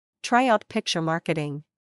Try out picture marketing.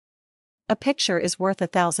 A picture is worth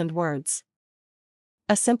 1,000 words.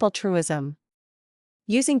 A simple truism.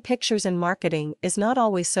 Using pictures in marketing is not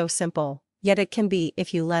always so simple, yet it can be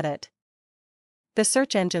if you let it. The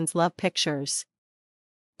search engines love pictures.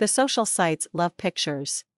 The social sites love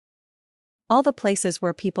pictures. All the places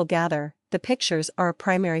where people gather, the pictures are a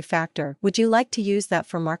primary factor. Would you like to use that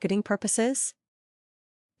for marketing purposes?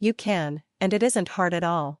 You can, and it isn't hard at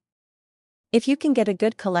all. If you can get a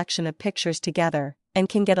good collection of pictures together, and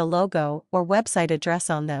can get a logo or website address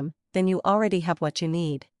on them, then you already have what you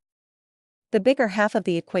need. The bigger half of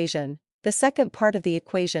the equation, the second part of the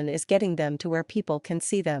equation, is getting them to where people can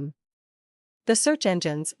see them. The search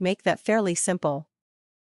engines make that fairly simple.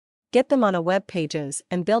 Get them on a web pages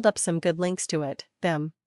and build up some good links to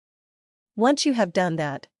them. Once you have done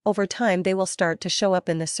that, over time they will start to show up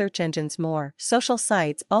in the search engines more. Social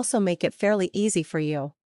sites also make it fairly easy for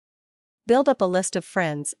you. Build up a list of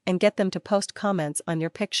friends and get them to post comments on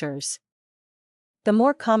your pictures. The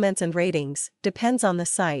more comments and ratings, depends on the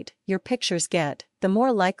site, your pictures get, the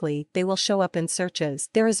more likely they will show up in searches.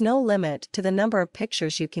 There is no limit to the number of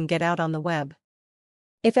pictures you can get out on the web.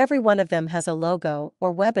 If every one of them has a logo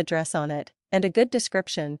or web address on it, and a good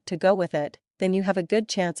description to go with it, then you have a good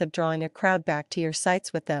chance of drawing a crowd back to your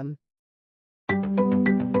sites with them.